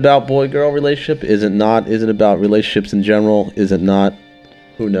 Is it about boy-girl relationship? Is it not? Is it about relationships in general? Is it not?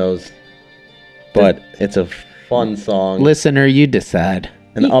 Who knows? But it's a fun song. Listener, you decide.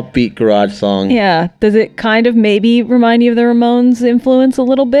 An upbeat garage song. Yeah. Does it kind of maybe remind you of the Ramones' influence a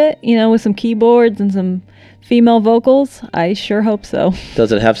little bit? With some keyboards and some female vocals? I sure hope so.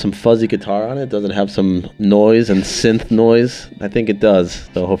 Does it have some fuzzy guitar on it? Does it have some noise and synth noise? I think it does.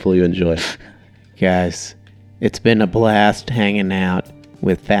 So hopefully you enjoy. Guys, it's been a blast hanging out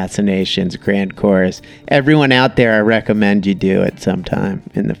with Fascinations Grand Chorus. Everyone out there, I recommend you do it sometime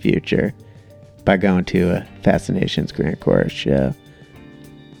in the future by going to a Fascinations Grand Chorus show.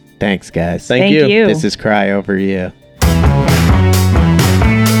 Thanks, guys. Thank you. you. This is Cry Over You.